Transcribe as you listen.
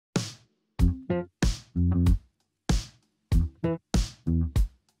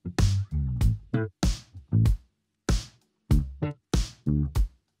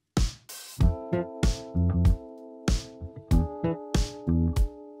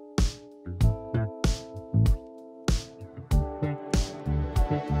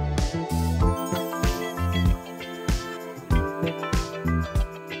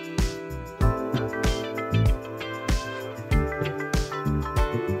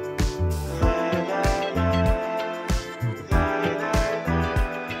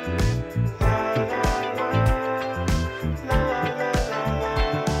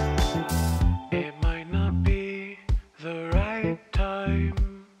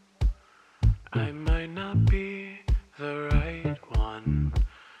I might not be the right one,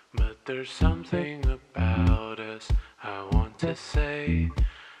 but there's something about us I want to say,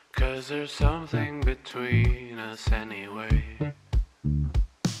 'cause there's something between us anyway.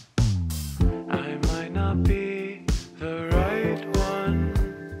 I might not be the right one,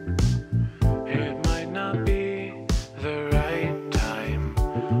 it might not be the right time,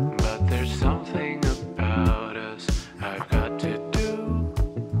 but there's something about us I've got to do,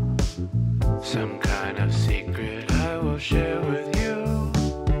 some kind of secret I will share with you.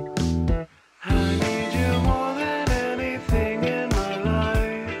 I need you more than anything in my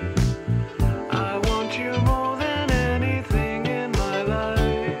life. I want you more than anything in my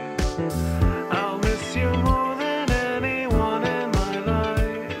life. I'll miss you more than anyone in my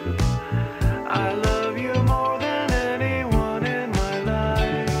life. I love you more than anyone in my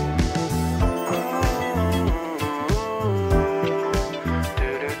life.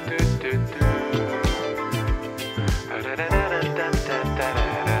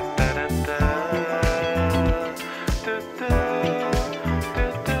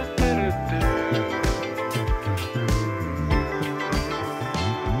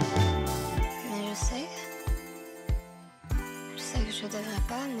 Mais je sais que je devrais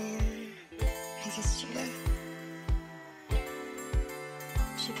pas, mais